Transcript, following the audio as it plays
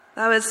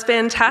That was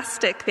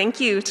fantastic.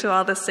 Thank you to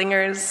all the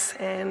singers.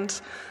 And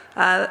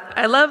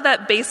I love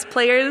that bass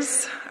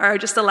players are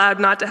just allowed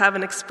not to have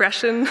an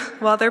expression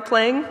while they're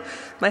playing.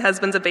 My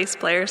husband's a bass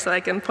player, so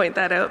I can point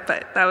that out,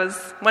 but that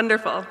was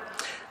wonderful.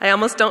 I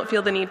almost don't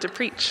feel the need to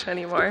preach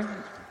anymore.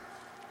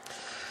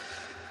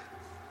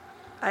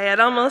 I had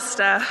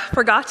almost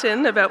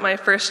forgotten about my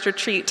first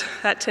retreat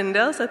at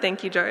Tyndale, so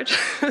thank you, George,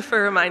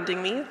 for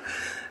reminding me.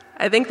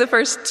 I think the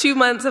first 2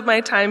 months of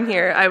my time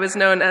here, I was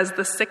known as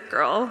the sick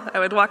girl. I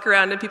would walk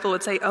around and people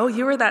would say, "Oh,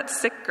 you were that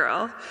sick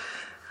girl."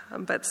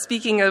 But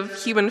speaking of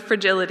human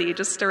fragility,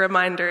 just a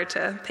reminder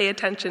to pay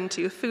attention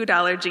to food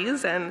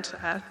allergies and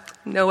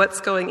know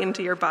what's going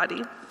into your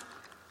body.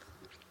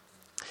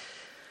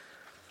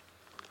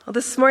 Well,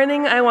 this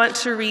morning I want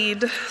to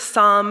read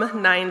Psalm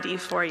 90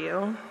 for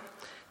you.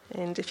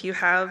 And if you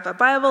have a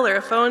Bible or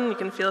a phone, you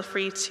can feel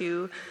free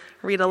to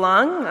read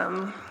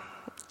along.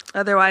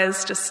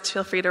 Otherwise, just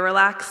feel free to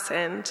relax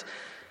and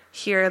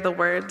hear the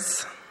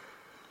words.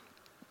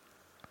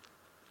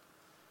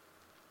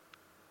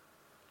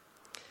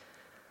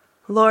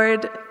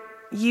 Lord,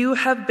 you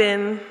have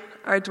been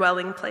our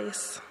dwelling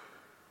place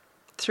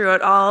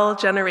throughout all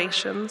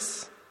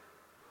generations.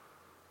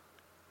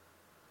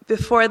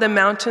 Before the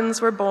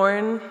mountains were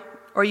born,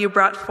 or you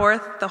brought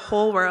forth the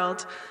whole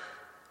world,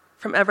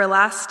 from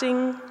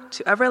everlasting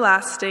to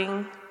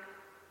everlasting,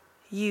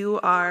 you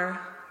are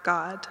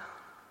God.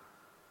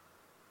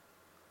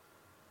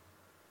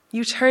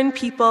 You turn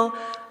people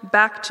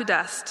back to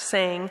dust,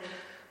 saying,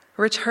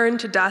 "Return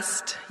to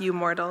dust, you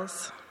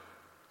mortals."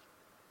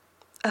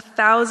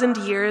 1,000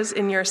 years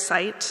in your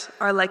sight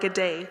are like a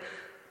day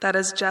that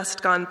has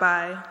just gone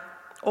by,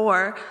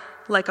 or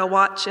like a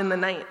watch in the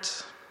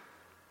night.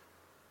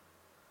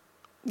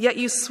 Yet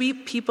you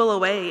sweep people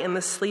away in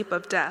the sleep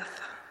of death.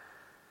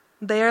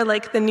 They are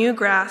like the new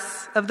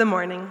grass of the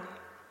morning.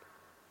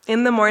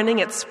 In the morning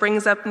it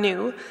springs up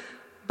new,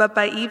 but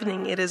by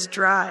evening it is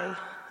dry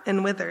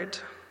and withered.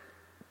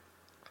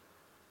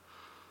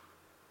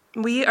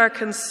 We are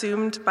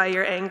consumed by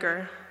your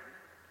anger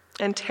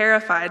and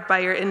terrified by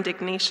your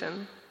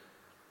indignation.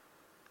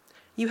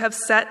 You have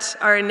set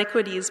our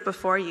iniquities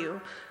before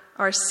you,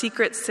 our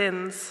secret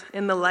sins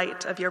in the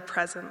light of your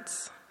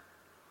presence.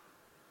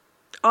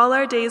 All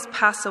our days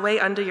pass away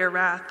under your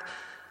wrath.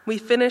 We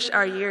finish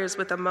our years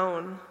with a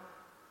moan.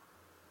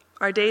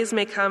 Our days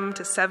may come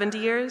to 70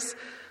 years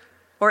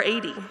or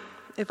 80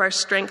 if our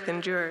strength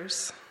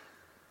endures.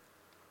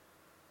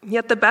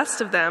 Yet the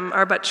best of them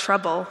are but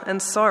trouble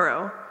and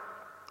sorrow,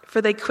 for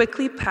they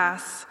quickly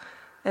pass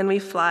and we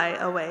fly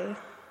away.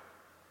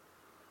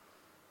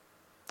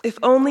 If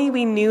only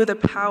we knew the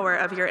power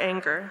of your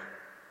anger.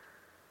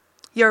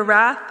 Your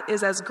wrath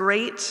is as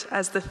great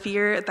as the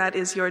fear that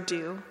is your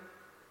due.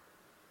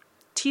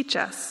 Teach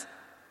us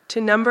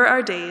to number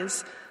our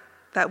days,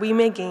 that we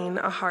may gain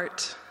a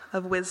heart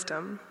of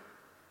wisdom.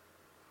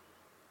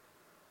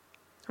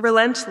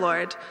 Relent,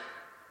 Lord.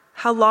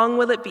 How long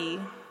will it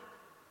be?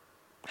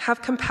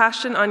 Have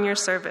compassion on your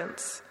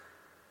servants.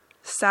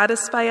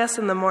 Satisfy us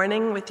in the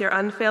morning with your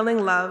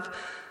unfailing love,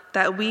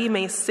 that we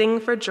may sing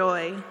for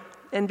joy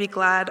and be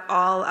glad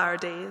all our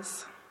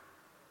days.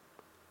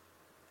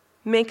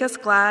 Make us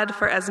glad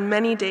for as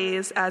many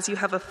days as you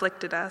have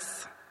afflicted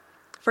us,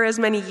 for as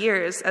many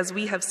years as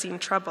we have seen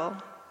trouble.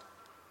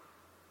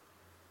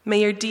 May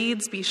your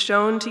deeds be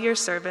shown to your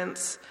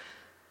servants,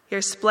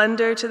 your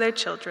splendor to their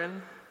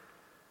children.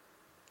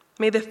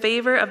 May the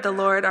favor of the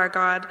Lord our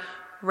God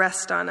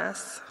rest on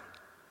us.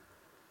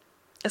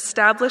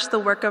 Establish the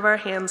work of our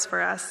hands for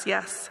us,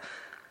 yes,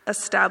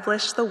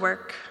 establish the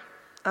work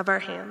of our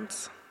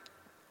hands.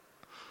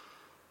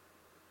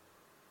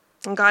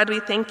 And God, we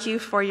thank you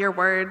for your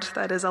word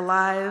that is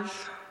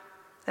alive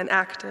and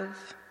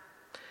active.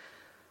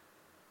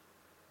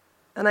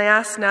 And I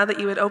ask now that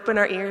you would open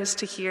our ears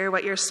to hear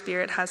what your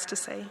Spirit has to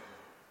say.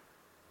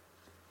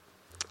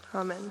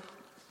 Amen.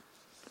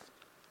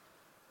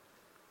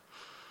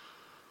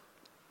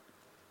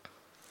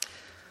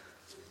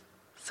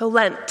 So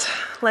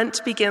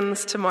Lent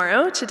begins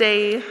tomorrow.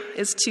 Today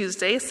is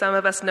Tuesday. Some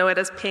of us know it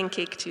as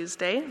Pancake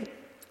Tuesday.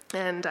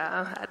 And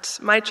at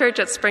my church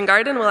at Spring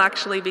Garden, we'll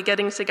actually be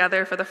getting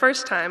together for the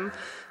first time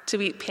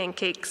to eat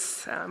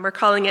pancakes. We're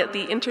calling it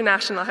the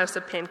International House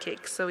of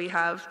Pancakes. So we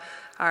have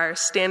our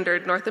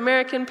standard North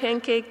American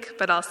pancake,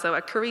 but also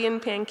a Korean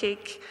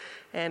pancake,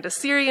 and a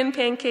Syrian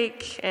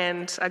pancake,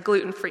 and a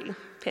gluten-free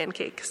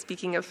pancake,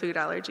 speaking of food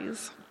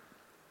allergies.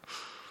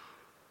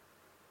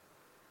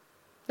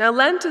 Now,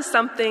 Lent is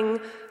something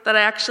that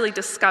I actually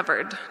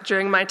discovered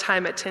during my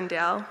time at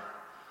Tyndale.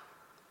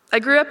 I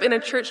grew up in a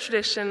church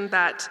tradition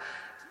that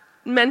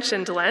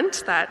mentioned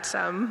Lent, that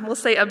we'll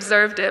say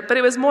observed it, but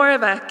it was more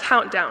of a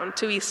countdown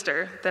to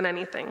Easter than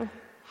anything.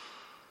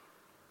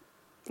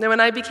 Now,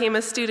 when I became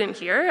a student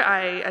here,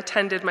 I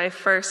attended my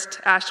first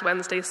Ash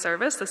Wednesday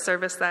service, the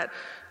service that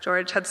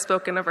George had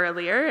spoken of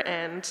earlier,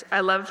 and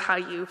I love how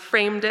you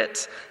framed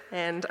it,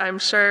 and I'm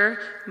sure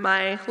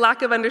my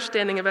lack of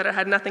understanding about it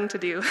had nothing to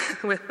do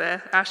with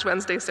the Ash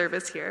Wednesday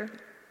service here.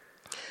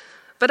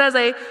 But as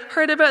I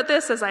heard about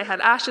this, as I had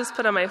ashes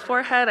put on my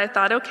forehead, I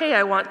thought, okay,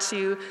 I want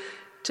to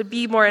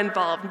be more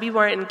involved, be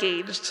more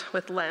engaged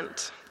with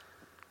Lent.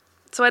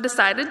 So I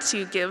decided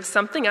to give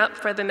something up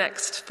for the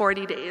next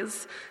 40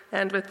 days.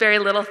 And with very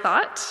little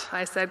thought,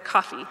 I said,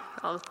 coffee.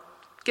 I'll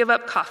give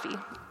up coffee.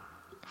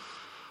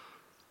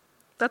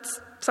 That's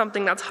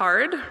something that's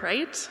hard,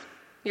 right?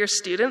 You're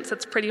students.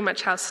 It's pretty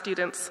much how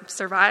students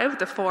survive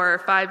the 4 or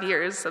 5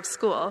 years of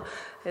school,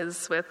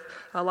 is with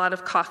a lot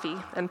of coffee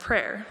and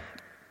prayer.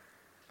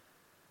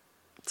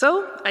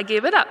 So I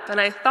gave it up, and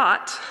I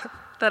thought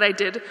that I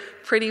did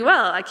pretty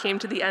well. I came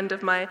to the end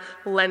of my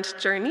Lent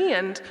journey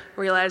and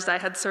realized I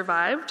had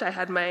survived. I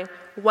had my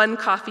 1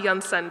 coffee on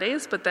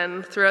Sundays, but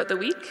then throughout the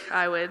week,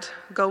 I would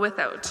go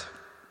without.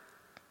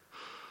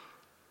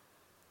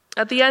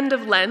 At the end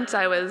of Lent,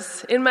 I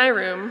was in my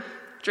room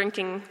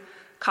drinking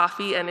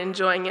coffee and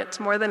enjoying it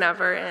more than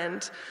ever,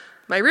 and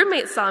my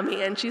roommate saw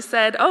me and she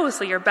said, "Oh,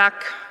 so you're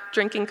back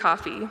drinking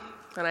coffee?"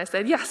 And I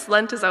said, "Yes,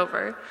 Lent is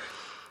over."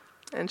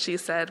 And she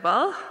said,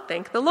 "Well,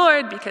 thank the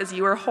Lord, because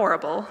you are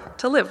horrible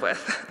to live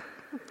with."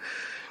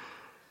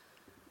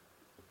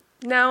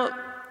 Now,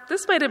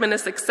 this might have been a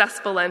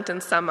successful Lent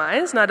in some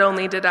eyes. Not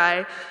only did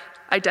I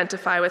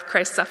identify with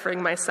Christ's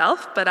suffering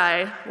myself, but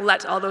I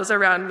let all those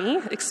around me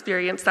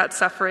experience that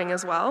suffering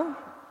as well.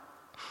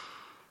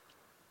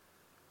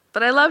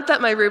 But I loved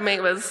that my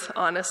roommate was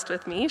honest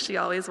with me. She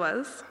always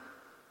was.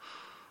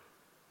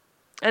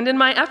 And in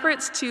my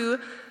efforts to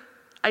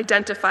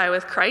identify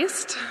with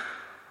Christ,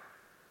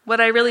 what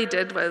I really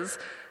did was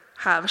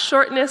have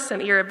shortness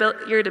and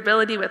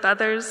irritability with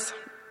others,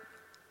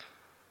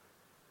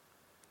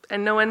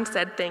 and no one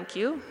said thank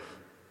you.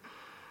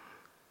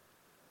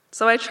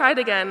 So I tried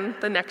again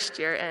the next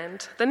year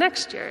and the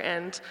next year,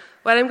 and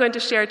what I'm going to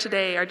share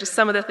today are just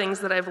some of the things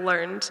that I've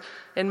learned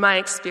in my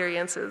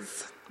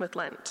experiences with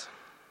Lent.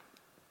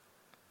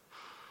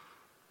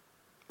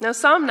 Now,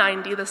 Psalm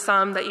 90, the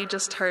psalm that you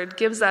just heard,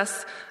 gives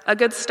us a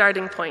good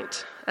starting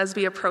point as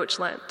we approach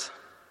Lent.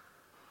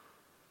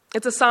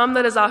 It's a psalm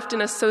that is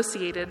often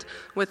associated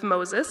with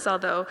Moses,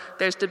 although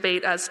there's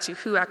debate as to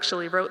who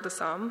actually wrote the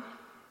psalm.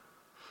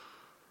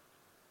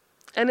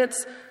 And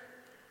it's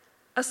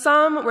a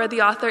psalm where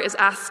the author is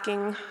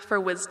asking for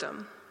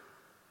wisdom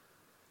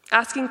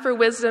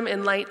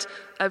in light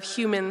of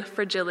human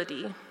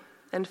fragility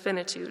and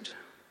finitude.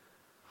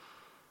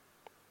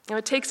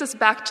 It takes us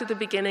back to the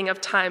beginning of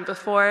time,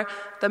 before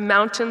the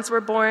mountains were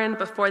born,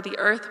 before the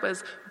earth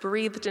was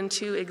breathed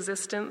into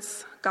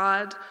existence.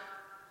 God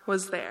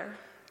was there.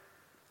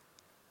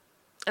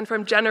 And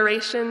from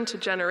generation to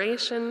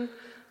generation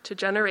to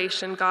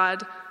generation,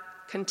 God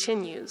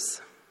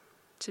continues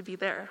to be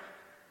there.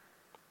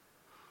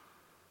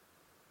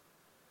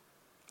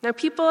 Now,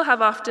 people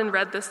have often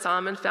read this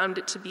psalm and found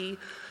it to be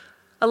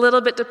a little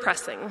bit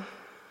depressing,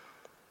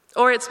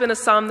 or it's been a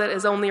psalm that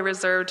is only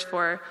reserved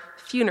for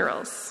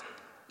funerals.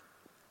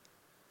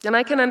 And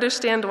I can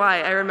understand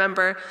why. I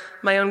remember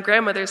my own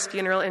grandmother's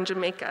funeral in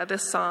Jamaica.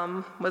 This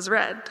psalm was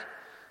read.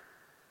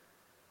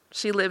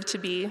 She lived to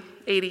be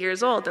 80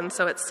 years old, and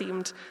so it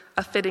seemed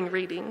a fitting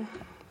reading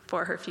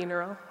for her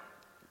funeral.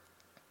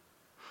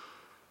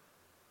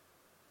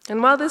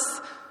 And while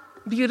this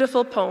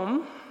beautiful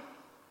poem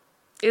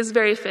is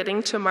very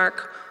fitting to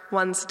mark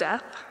one's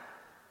death,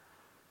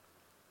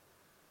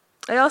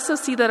 I also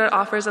see that it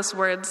offers us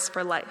words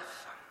for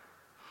life,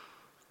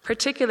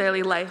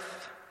 particularly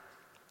life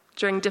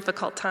during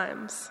difficult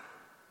times.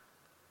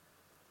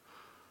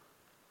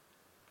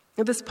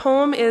 This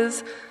poem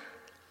is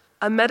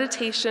a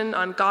meditation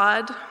on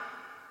God,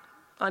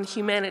 on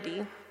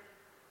humanity,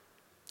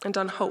 and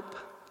on hope.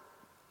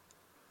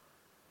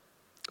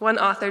 One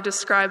author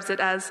describes it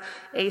as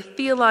a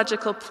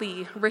theological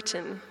plea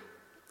written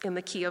in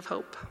the key of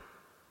hope.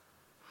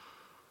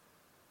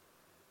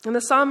 And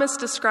the psalmist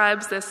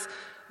describes this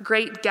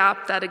great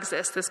gap that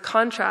exists, this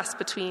contrast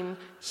between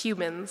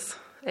humans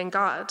and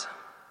God.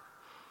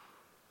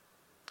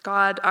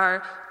 God,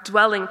 our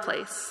dwelling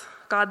place,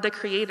 God the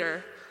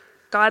Creator,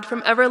 God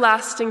from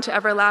everlasting to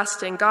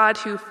everlasting, God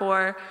who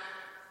for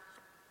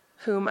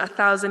whom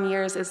 1,000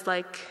 years is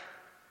like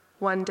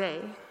one day.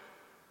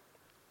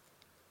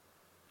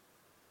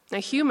 Now,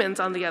 humans,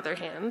 on the other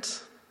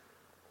hand,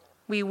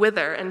 we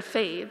wither and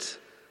fade.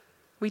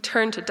 We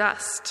turn to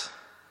dust.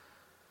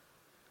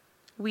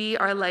 We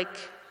are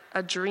like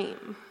a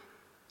dream.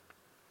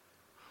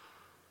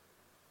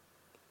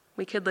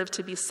 We could live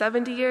to be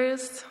 70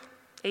 years,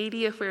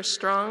 80 if we're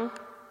strong.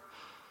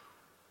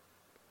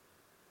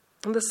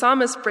 And the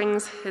psalmist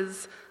brings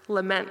his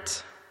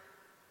lament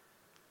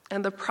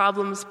and the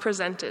problems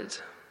presented.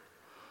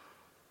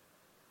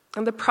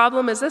 And the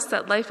problem is this,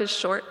 that life is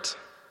short.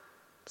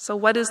 So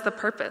what is the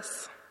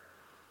purpose?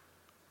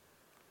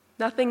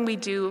 Nothing we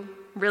do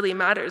really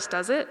matters,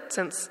 does it?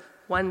 Since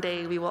one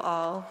day we will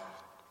all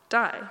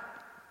die.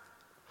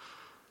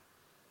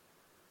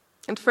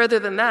 And further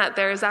than that,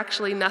 there is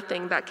actually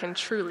nothing that can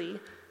truly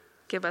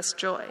give us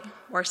joy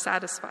or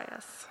satisfy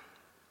us.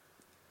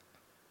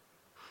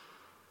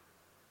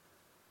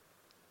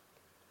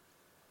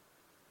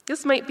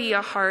 This might be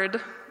a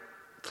hard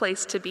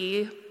place to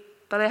be,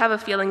 but I have a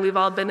feeling we've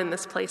all been in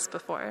this place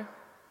before.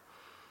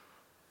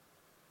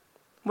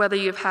 Whether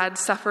you've had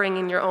suffering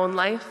in your own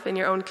life, in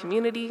your own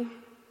community,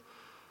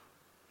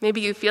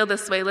 maybe you feel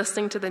this way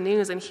listening to the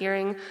news and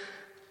hearing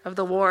of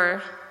the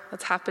war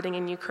that's happening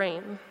in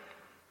Ukraine.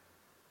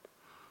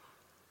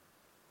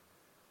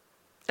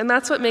 And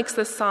that's what makes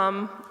this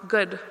psalm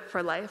good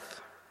for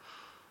life.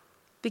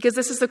 Because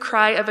this is the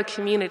cry of a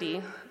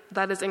community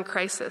that is in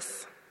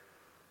crisis.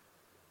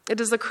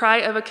 It is the cry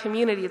of a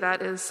community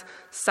that is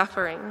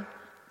suffering.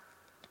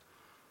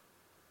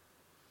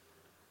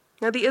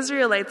 Now, the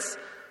Israelites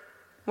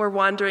were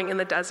wandering in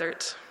the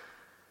desert.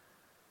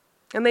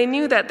 And they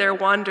knew that their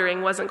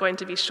wandering wasn't going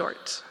to be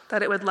short,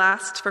 that it would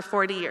last for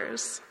 40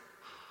 years.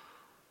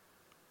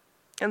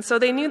 And so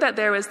they knew that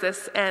there was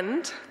this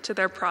end to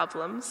their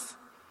problems.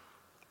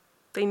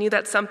 They knew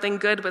that something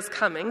good was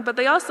coming, but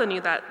they also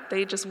knew that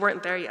they just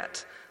weren't there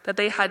yet, that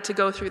they had to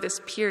go through this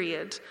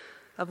period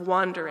of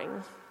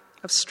wandering,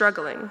 of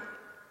struggling.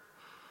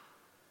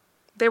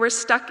 They were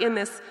stuck in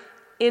this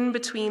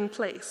in-between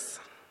place.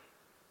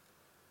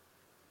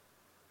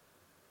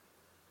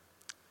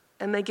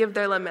 And they give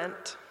their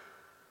lament.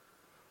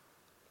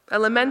 A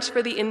lament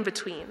for the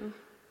in-between.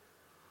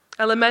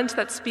 A lament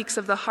that speaks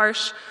of the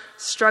harsh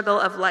struggle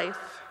of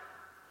life.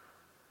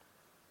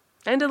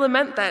 And a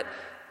lament that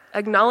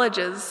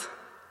acknowledges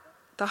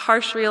the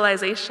harsh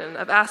realization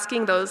of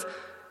asking those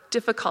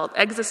difficult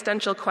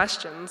existential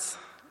questions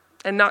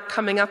and not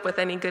coming up with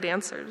any good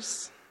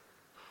answers.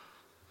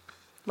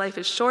 Life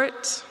is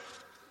short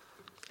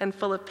and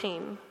full of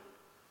pain.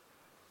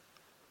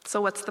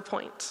 So what's the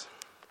point?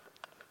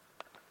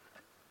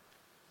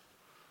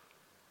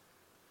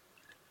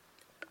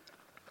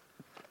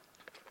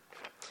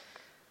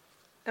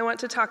 I want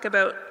to talk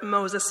about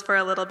Moses for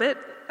a little bit,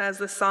 as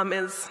this psalm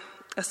is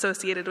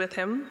associated with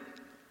him.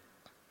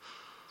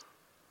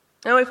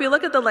 Now, if we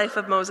look at the life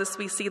of Moses,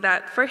 we see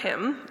that for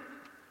him,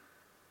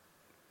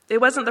 it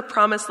wasn't the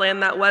promised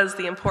land that was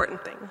the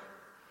important thing.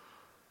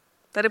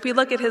 That if we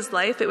look at his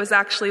life, it was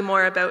actually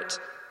more about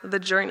the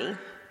journey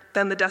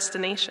than the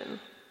destination.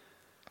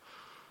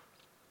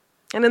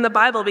 And in the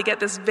Bible, we get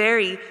this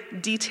very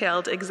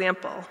detailed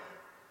example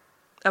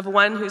of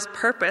one whose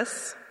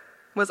purpose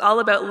was all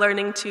about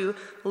learning to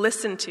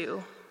listen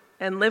to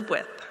and live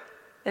with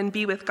and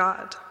be with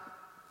God.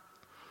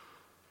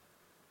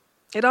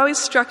 It always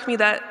struck me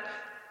that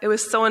it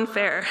was so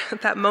unfair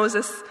that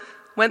Moses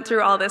went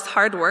through all this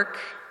hard work,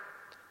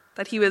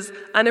 that he was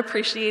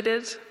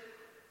unappreciated,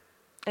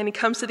 and he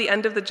comes to the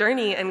end of the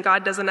journey and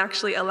God doesn't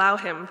actually allow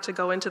him to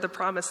go into the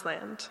promised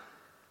land.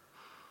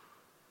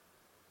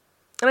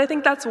 And I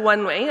think that's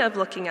one way of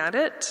looking at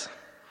it.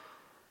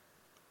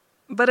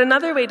 But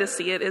another way to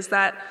see it is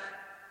that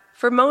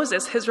for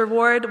Moses, his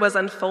reward was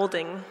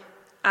unfolding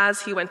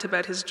as he went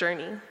about his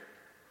journey.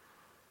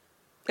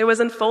 It was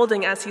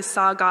unfolding as he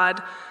saw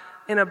God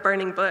in a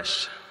burning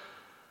bush,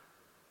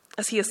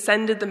 as he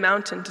ascended the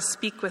mountain to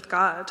speak with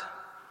God,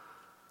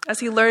 as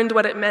he learned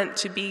what it meant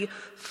to be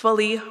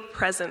fully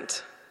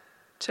present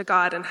to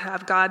God and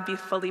have God be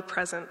fully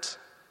present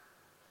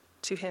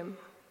to him.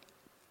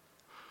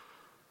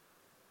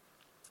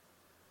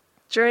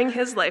 During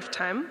his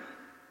lifetime,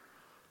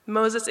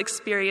 Moses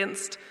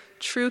experienced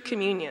true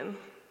communion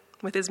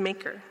with his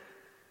Maker.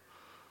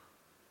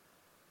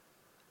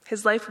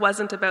 His life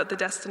wasn't about the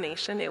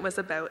destination, it was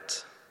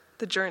about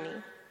the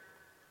journey.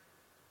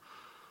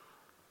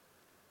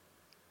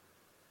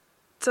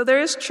 So there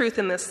is truth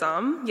in this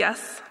psalm.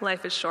 Yes,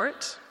 life is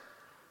short.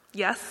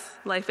 Yes,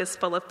 life is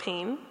full of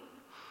pain.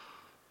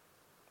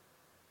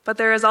 But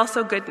there is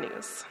also good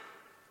news.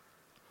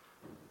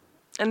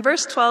 And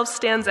verse 12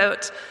 stands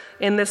out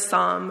in this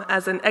psalm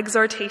as an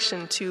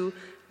exhortation to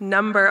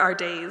number our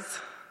days,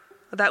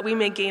 that we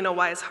may gain a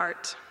wise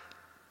heart.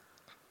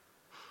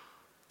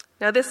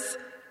 Now this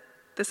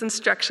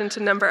instruction to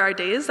number our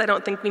days, I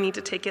don't think we need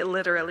to take it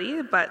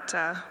literally, but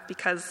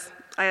because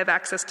I have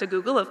access to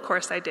Google, of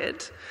course I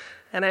did.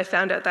 And I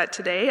found out that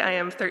today I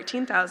am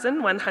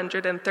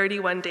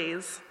 13,131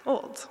 days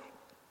old.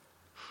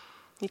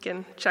 You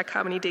can check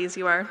how many days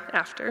you are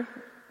after.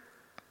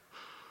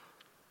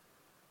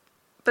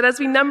 But as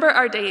we number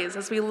our days,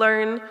 as we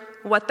learn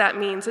what that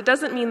means, it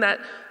doesn't mean that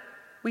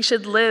we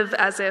should live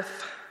as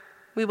if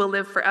we will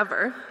live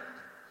forever.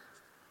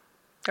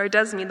 Or it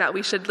does mean that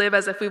we should live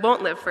as if we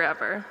won't live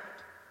forever.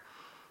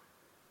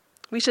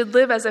 We should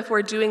live as if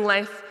we're doing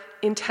life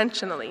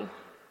intentionally.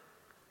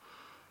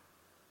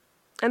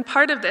 And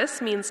part of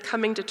this means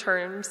coming to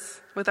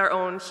terms with our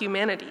own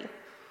humanity,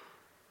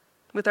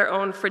 with our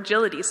own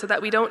fragility, so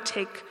that we don't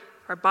take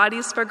our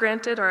bodies for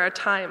granted or our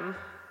time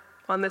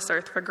on this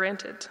earth for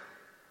granted.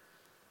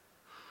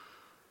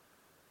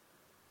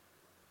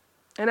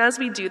 And as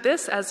we do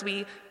this, as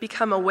we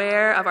become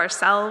aware of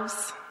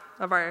ourselves,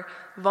 of our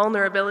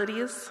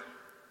vulnerabilities,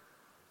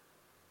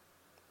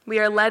 we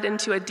are led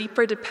into a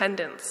deeper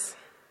dependence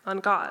on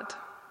God.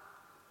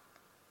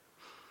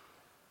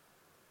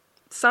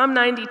 Psalm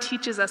 90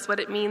 teaches us what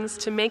it means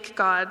to make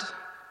God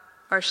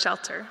our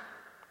shelter.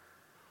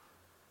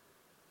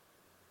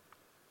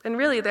 And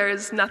really, there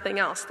is nothing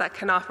else that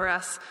can offer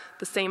us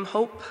the same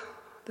hope,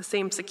 the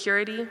same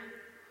security,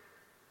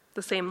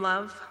 the same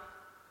love.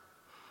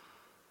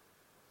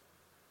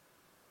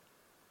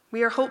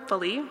 We are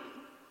hopefully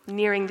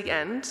nearing the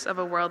end of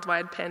a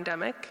worldwide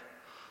pandemic,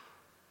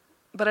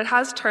 but it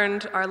has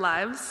turned our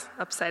lives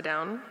upside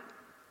down.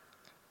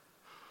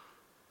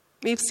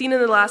 We've seen in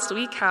the last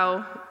week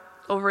how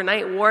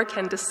overnight war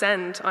can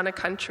descend on a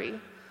country,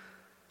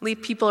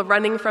 leave people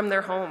running from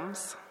their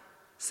homes,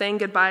 saying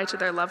goodbye to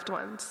their loved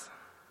ones.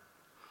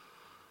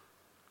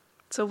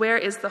 So where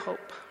is the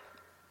hope?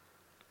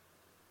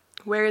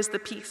 Where is the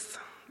peace?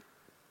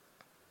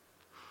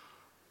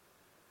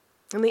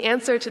 And the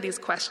answer to these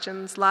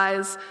questions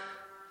lies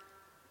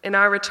in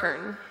our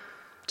return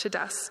to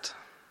dust.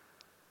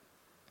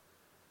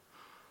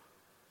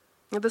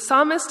 The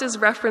psalmist is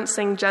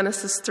referencing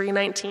Genesis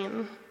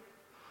 3:19,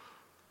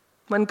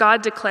 when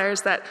God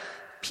declares that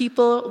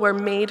people were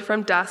made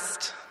from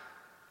dust,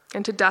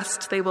 and to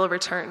dust they will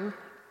return.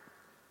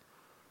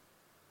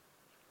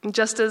 And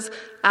just as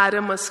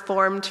Adam was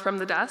formed from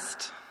the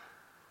dust,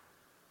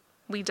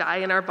 we die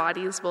and our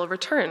bodies will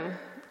return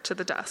to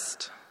the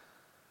dust.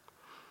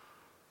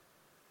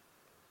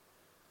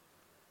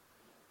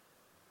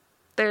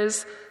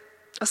 There's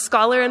a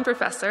scholar and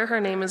professor,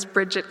 her name is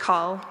Bridget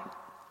Call,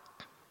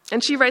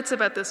 and she writes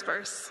about this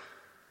verse.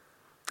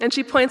 And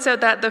she points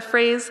out that the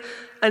phrase,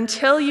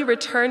 "until you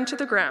return to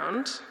the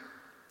ground,"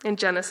 in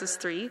Genesis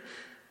 3,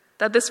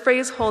 that this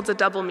phrase holds a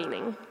double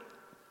meaning.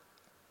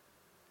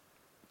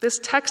 This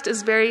text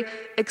is very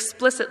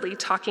explicitly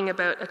talking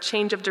about a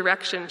change of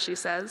direction, she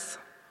says.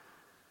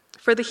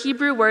 For the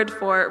Hebrew word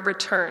for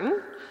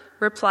return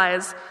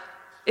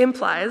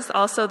implies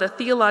also the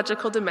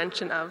theological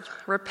dimension of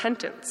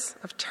repentance,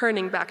 of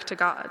turning back to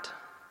God.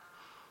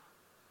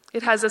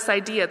 It has this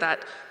idea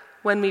that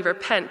when we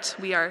repent,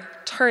 we are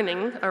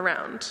turning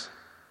around.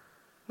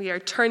 We are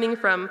turning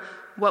from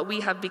what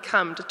we have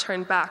become to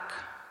turn back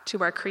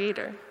to our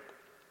Creator.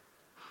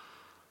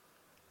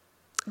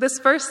 This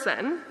verse,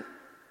 then,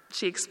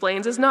 she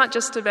explains, is not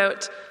just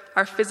about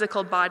our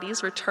physical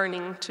bodies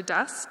returning to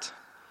dust,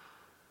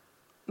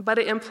 but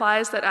it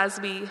implies that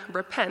as we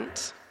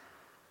repent,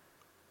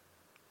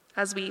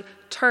 as we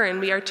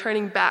turn, we are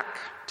turning back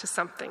to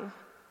something.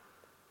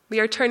 We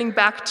are turning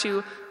back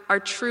to our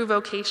true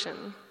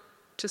vocation,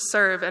 to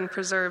serve and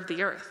preserve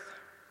the earth.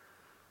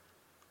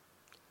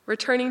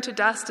 Returning to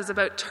dust is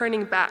about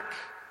turning back,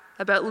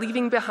 about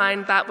leaving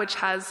behind that which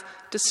has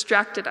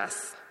distracted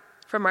us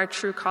from our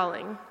true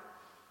calling,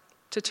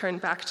 to turn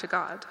back to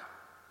God.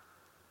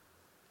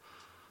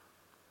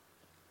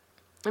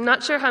 I'm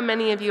not sure how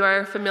many of you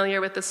are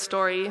familiar with the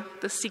story,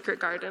 The Secret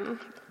Garden.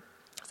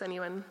 Has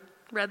anyone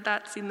read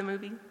that, seen the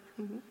movie?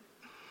 Mm-hmm.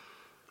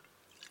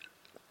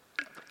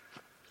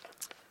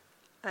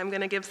 I'm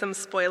going to give some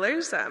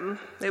spoilers.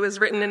 It was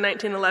written in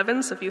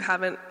 1911, so if you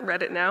haven't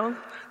read it now,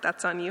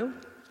 that's on you.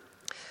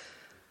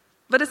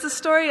 But it's the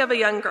story of a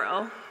young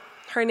girl.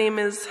 Her name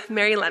is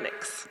Mary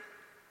Lennox.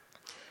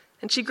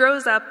 And she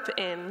grows up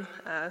in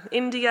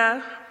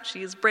India.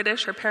 She's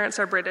British. Her parents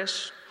are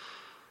British.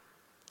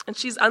 And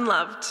she's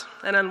unloved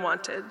and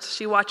unwanted.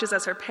 She watches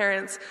as her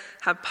parents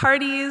have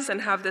parties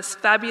and have this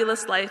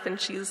fabulous life,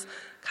 and she's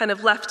kind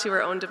of left to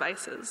her own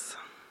devices.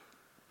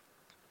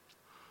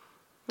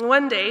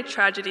 One day,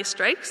 tragedy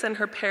strikes, and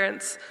her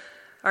parents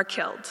are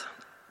killed.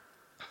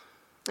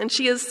 And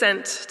she is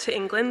sent to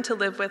England to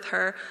live with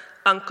her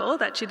uncle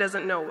that she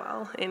doesn't know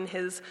well in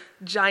his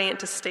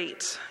giant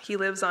estate. He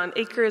lives on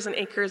acres and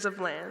acres of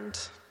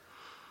land.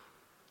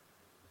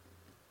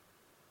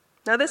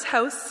 Now, this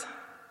house,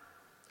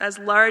 as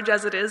large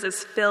as it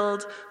is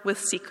filled with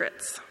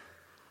secrets.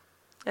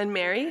 And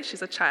Mary,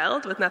 she's a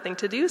child with nothing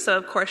to do, so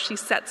of course she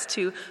sets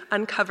to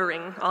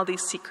uncovering all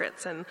these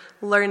secrets and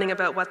learning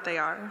about what they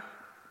are.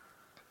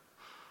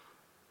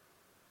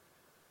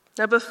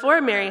 Now,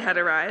 before Mary had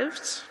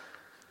arrived,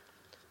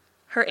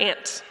 her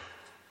aunt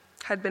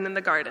had been in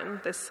the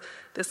garden, this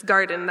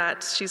garden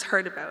that she's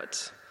heard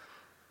about.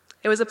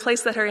 It was a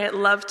place that her aunt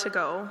loved to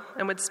go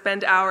and would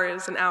spend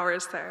hours and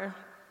hours there.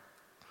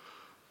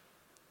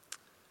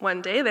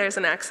 One day, there's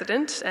an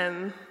accident,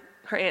 and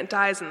her aunt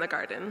dies in the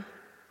garden.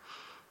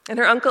 And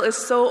her uncle is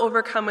so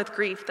overcome with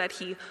grief that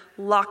he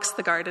locks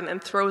the garden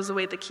and throws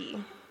away the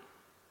key.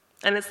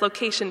 And its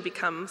location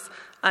becomes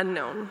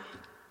unknown.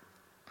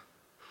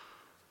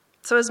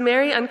 So as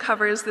Mary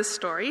uncovers this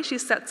story, she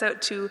sets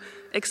out to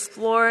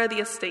explore the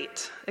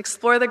estate,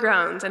 explore the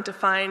grounds, and to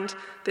find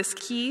this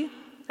key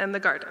and the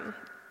garden.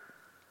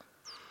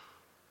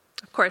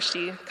 Of course,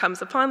 she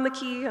comes upon the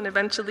key and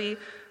eventually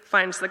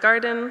finds the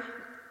garden,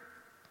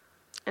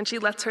 and she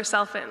lets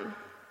herself in.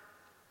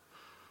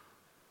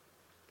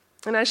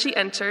 And as she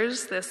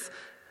enters this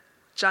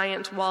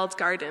giant walled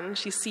garden,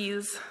 she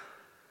sees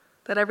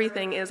that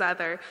everything is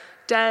either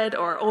dead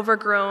or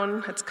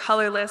overgrown, it's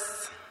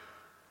colorless.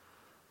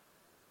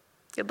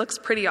 It looks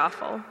pretty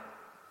awful.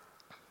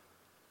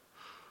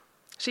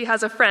 She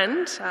has a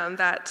friend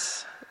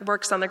that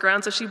works on the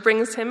ground, so she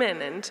brings him in,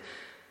 and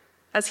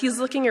As he's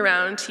looking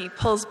around, he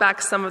pulls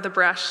back some of the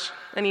brush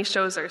and he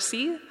shows her,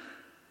 see,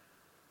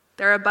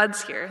 there are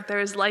buds here, there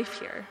is life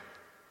here.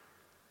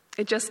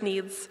 It just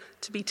needs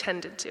to be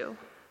tended to.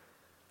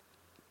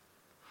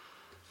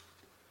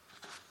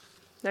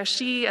 Now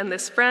she and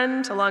this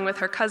friend, along with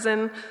her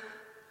cousin,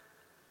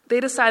 they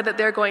decide that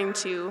they're going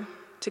to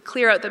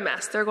clear out the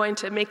mess. They're going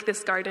to make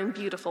this garden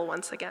beautiful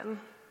once again.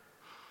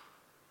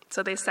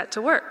 So they set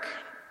to work.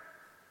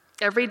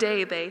 Every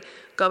day they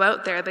go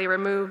out there, they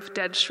remove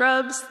dead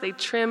shrubs, they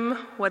trim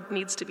what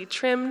needs to be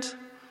trimmed,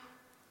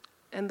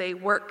 and they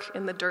work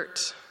in the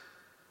dirt.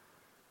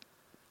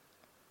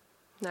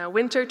 Now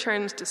winter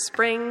turns to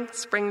spring,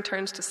 spring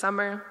turns to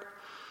summer,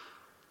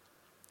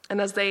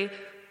 and as they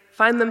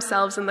find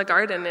themselves in the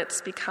garden,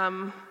 it's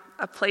become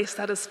a place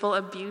that is full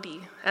of beauty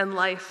and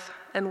life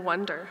and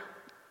wonder.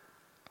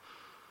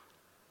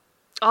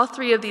 All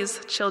three of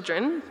these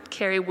children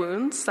carry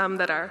wounds, some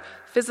that are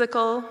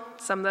physical,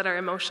 some that are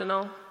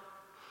emotional.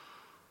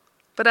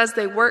 But as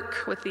they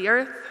work with the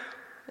earth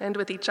and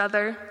with each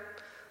other,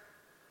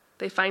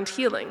 they find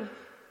healing.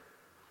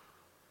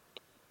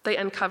 They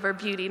uncover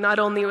beauty not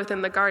only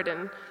within the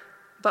garden,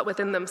 but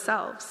within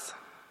themselves.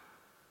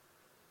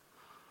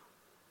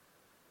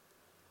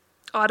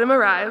 Autumn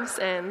arrives,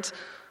 and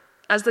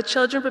as the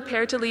children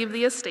prepare to leave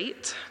the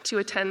estate to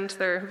attend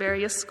their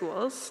various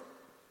schools,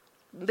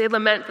 they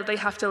lament that they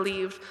have to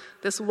leave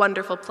this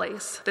wonderful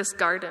place, this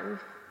garden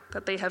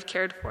that they have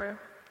cared for.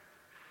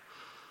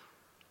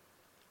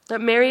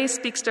 That Mary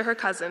speaks to her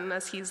cousin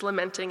as he's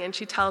lamenting, and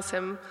she tells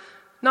him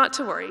not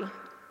to worry.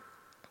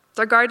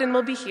 Their garden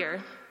will be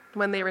here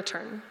when they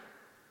return.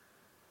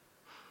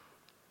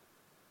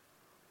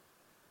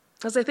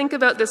 As I think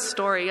about this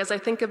story, as I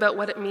think about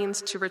what it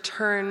means to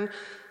return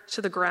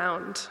to the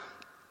ground,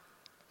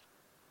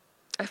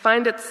 I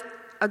find it's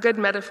a good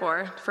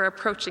metaphor for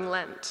approaching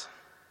Lent.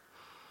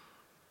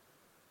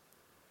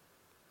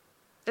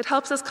 It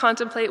helps us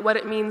contemplate what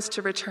it means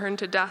to return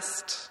to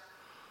dust,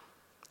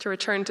 to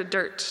return to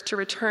dirt, to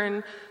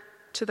return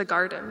to the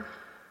garden.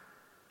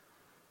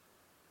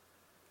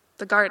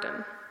 The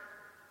garden.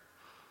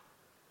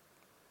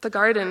 The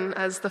garden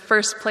as the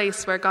first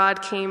place where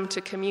God came to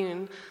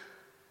commune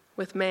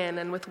with man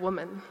and with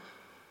woman.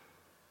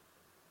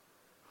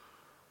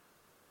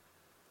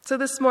 So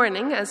this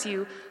morning, as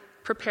you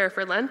prepare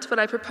for Lent, what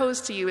I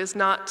propose to you is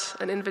not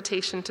an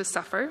invitation to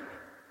suffer,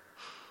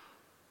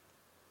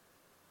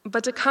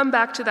 but to come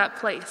back to that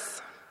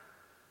place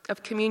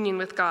of communion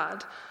with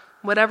God,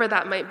 whatever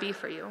that might be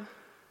for you.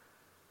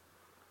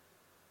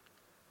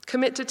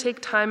 Commit to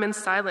take time in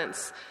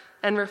silence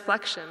and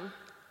reflection,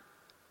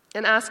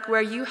 and ask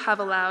where you have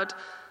allowed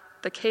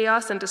the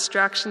chaos and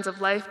distractions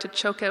of life to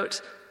choke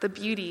out the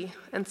beauty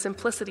and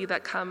simplicity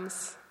that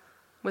comes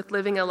with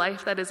living a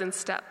life that is in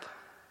step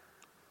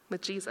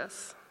with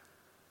Jesus.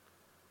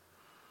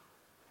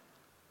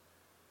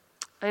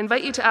 I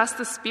invite you to ask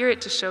the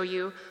Spirit to show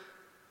you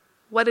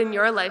what in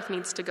your life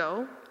needs to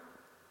go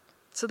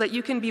so that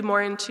you can be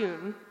more in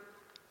tune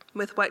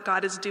with what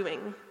God is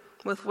doing,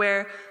 with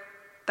where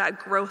that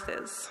growth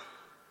is,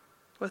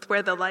 with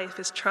where the life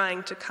is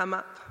trying to come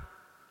up.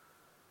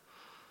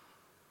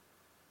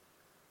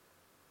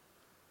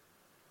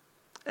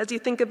 As you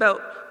think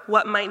about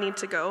what might need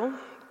to go,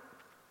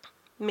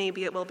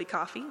 maybe it will be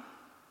coffee.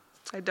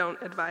 I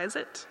don't advise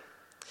it.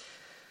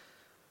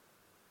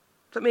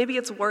 But maybe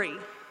it's worry.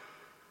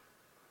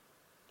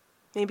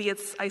 Maybe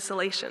it's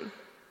isolation.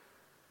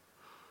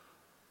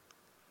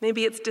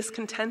 Maybe it's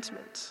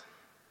discontentment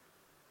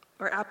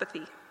or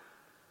apathy.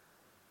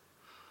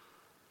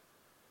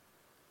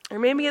 Or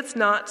maybe it's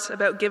not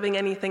about giving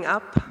anything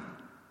up,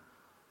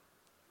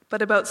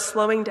 but about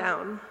slowing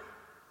down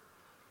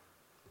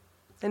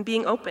and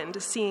being open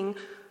to seeing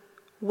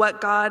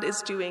what God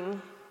is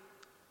doing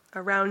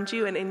around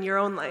you and in your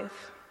own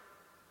life,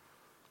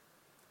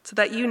 so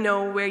that you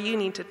know where you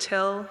need to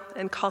till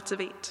and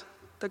cultivate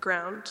the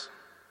ground.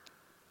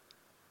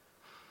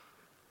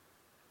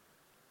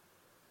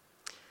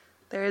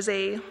 There is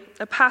a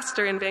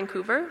pastor in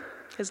Vancouver.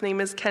 His name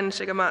is Ken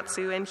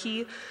Shigematsu, and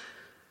he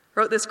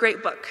wrote this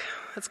great book.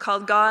 It's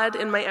called God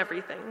in My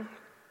Everything: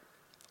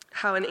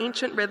 How an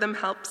Ancient Rhythm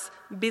Helps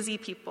Busy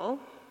People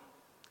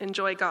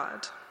Enjoy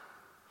God.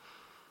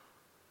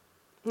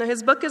 Now,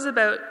 his book is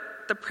about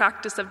the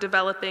practice of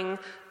developing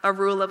a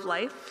rule of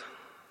life,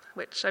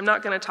 which I'm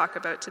not going to talk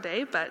about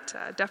today, but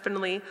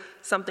definitely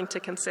something to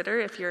consider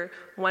if you're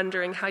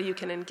wondering how you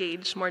can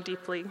engage more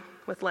deeply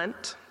with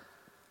Lent.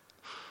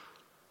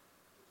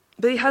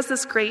 But he has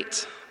this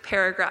great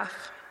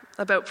paragraph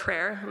about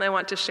prayer, and I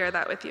want to share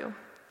that with you.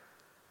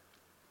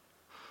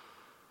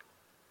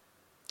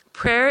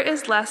 Prayer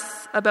is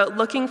less about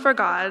looking for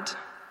God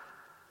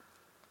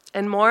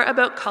and more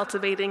about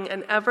cultivating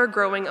an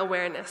ever-growing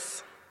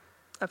awareness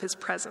of his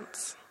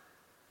presence.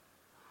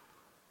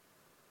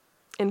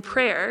 In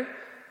prayer,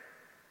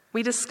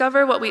 we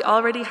discover what we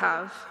already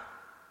have.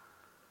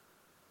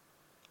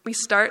 We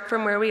start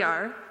from where we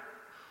are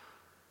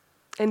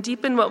and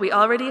deepen what we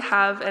already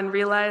have and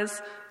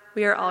realize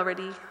we are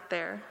already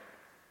there.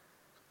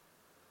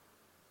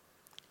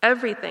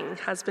 Everything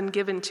has been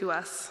given to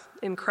us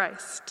in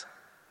Christ.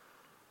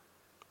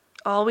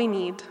 All we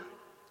need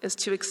is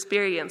to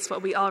experience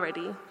what we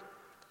already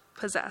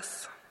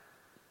possess.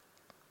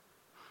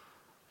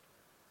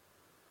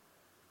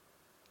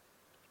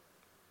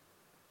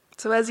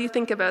 So as you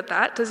think about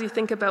that, as you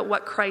think about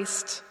what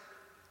Christ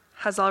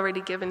has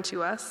already given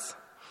to us,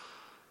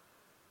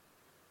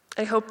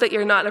 I hope that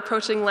you're not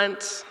approaching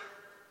Lent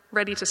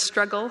ready to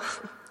struggle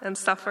and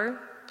suffer,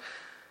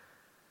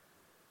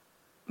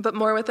 but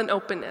more with an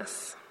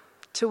openness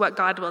to what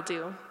God will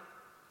do.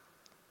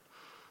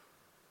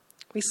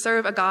 We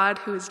serve a God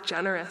who is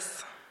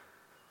generous,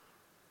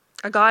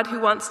 a God who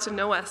wants to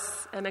know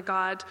us, and a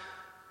God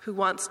who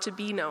wants to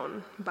be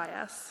known by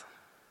us.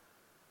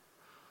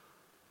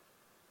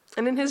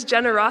 And in his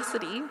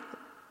generosity,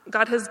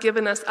 God has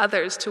given us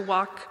others to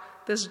walk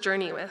this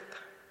journey with.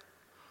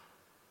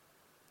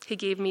 He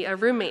gave me a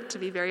roommate to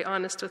be very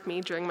honest with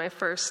me during my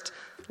first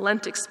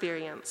Lent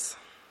experience.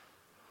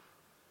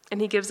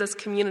 And he gives us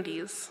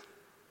communities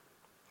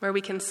where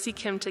we can seek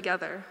him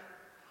together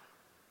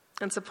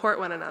and support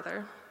one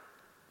another.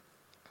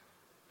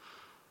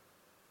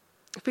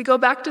 If we go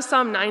back to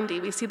Psalm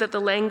 90, we see that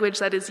the language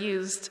that is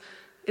used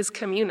is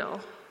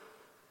communal.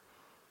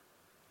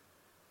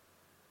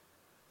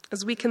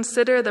 As we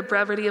consider the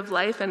brevity of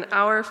life and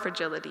our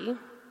fragility,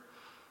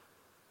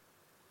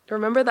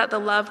 remember that the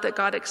love that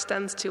God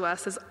extends to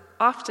us is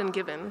often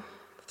given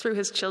through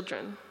his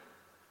children.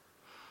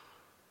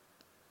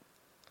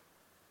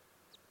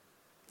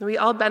 We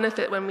all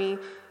benefit when we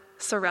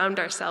surround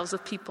ourselves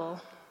with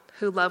people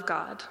who love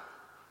God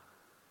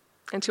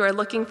and who are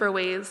looking for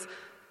ways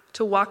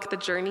to walk the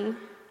journey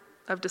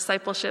of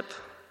discipleship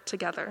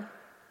together.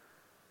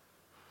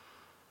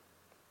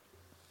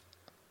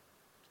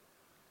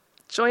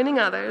 Joining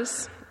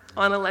others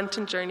on a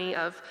Lenten journey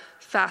of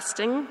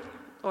fasting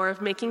or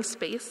of making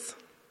space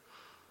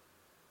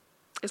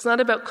is not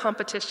about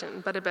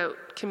competition, but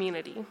about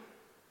community.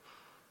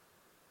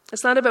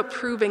 It's not about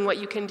proving what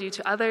you can do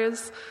to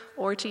others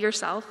or to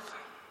yourself.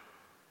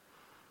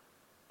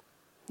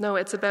 No,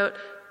 it's about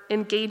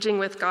engaging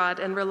with God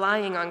and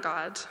relying on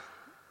God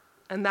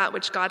and that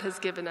which God has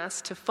given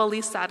us to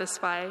fully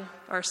satisfy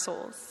our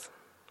souls.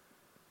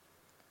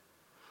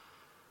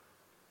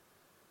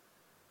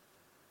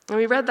 And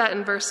we read that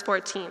in verse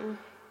 14.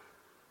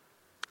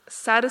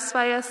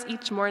 Satisfy us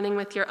each morning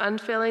with your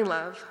unfailing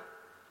love,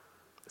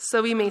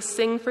 so we may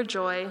sing for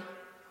joy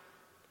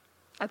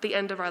at the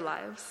end of our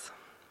lives.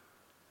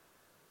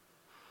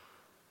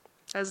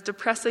 As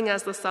depressing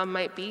as the psalm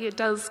might be, it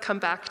does come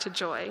back to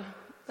joy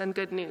and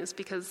good news,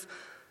 because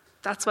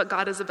that's what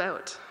God is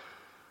about.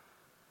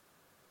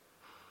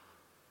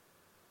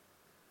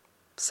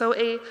 So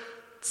a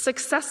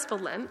successful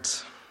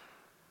Lent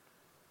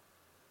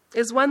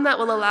is one that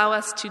will allow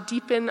us to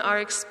deepen our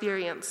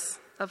experience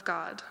of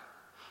God.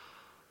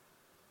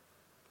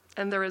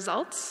 And the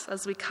results,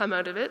 as we come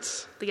out of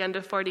it, the end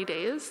of 40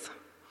 days,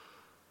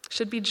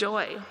 should be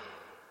joy.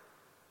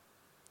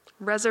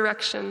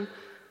 Resurrection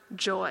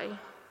joy.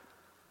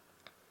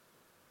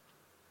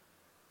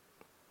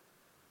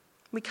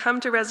 We come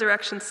to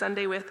Resurrection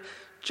Sunday with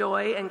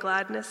joy and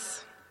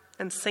gladness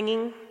and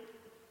singing.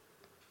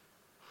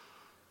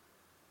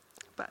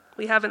 But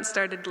we haven't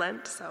started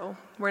Lent, so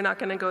we're not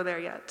going to go there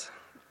yet.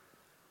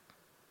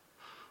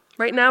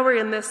 Right now we're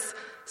in this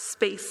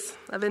space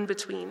of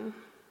in-between.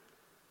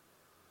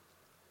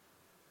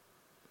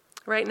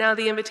 Right now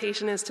the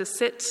invitation is to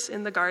sit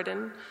in the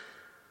garden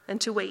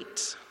and to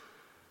wait.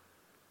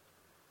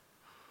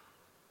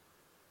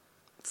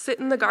 Sit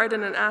in the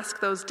garden and ask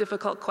those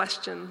difficult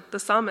questions the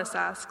psalmist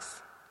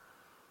asks.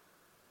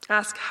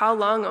 Ask, how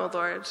long, O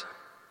Lord?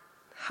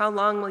 How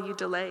long will you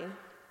delay?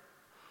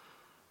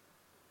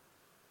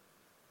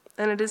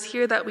 And it is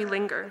here that we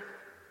linger.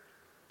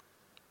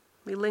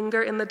 We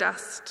linger in the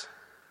dust,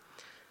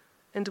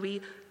 and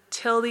we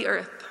till the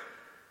earth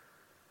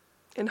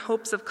in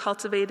hopes of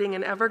cultivating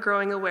an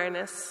ever-growing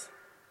awareness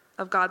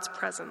of God's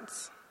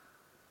presence.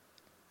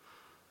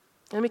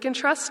 And we can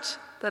trust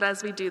that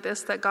as we do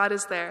this, that God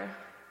is there,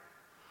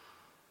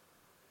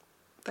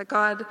 that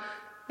God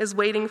is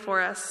waiting for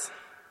us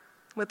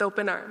with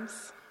open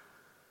arms,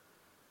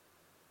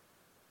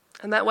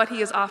 and that what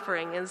he is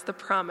offering is the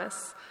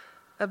promise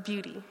of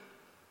beauty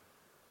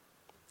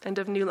and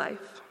of new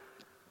life.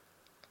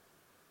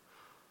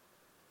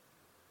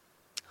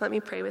 Let me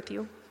pray with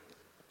you.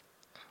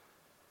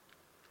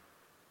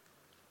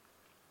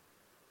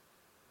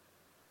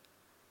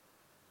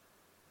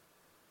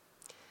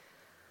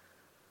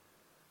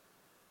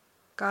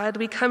 God,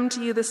 we come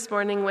to you this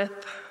morning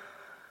with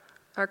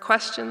our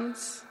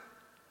questions,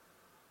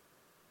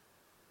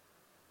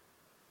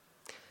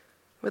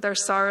 with our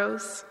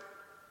sorrows,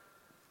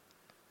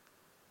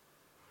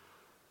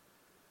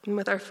 and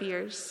with our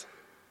fears.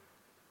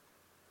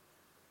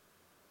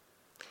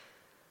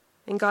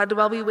 And God,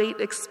 while we wait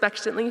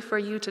expectantly for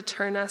you to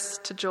turn us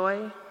to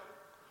joy,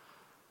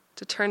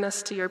 to turn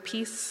us to your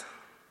peace,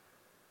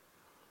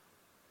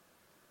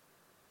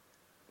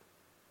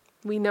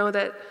 we know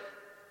that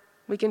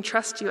we can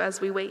trust you as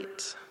we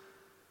wait.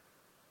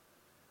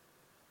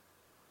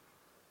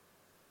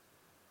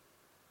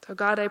 So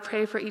God, I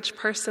pray for each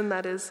person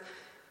that is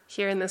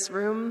here in this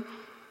room.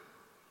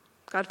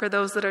 God, for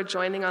those that are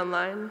joining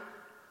online.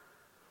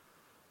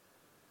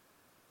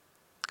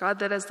 God,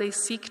 that as they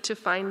seek to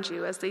find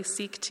you, as they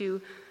seek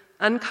to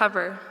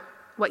uncover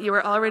what you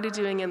are already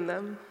doing in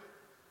them,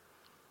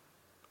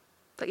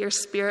 that your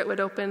Spirit would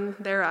open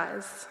their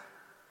eyes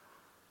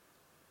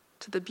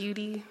to the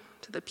beauty,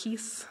 to the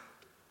peace,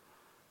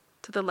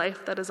 to the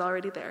life that is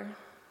already there.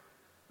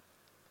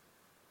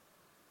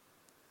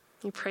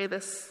 We pray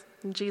this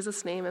in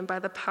Jesus' name and by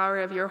the power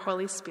of your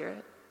Holy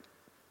Spirit.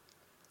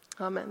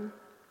 Amen.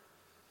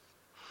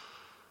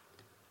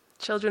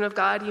 Children of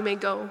God, you may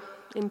go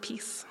in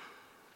peace.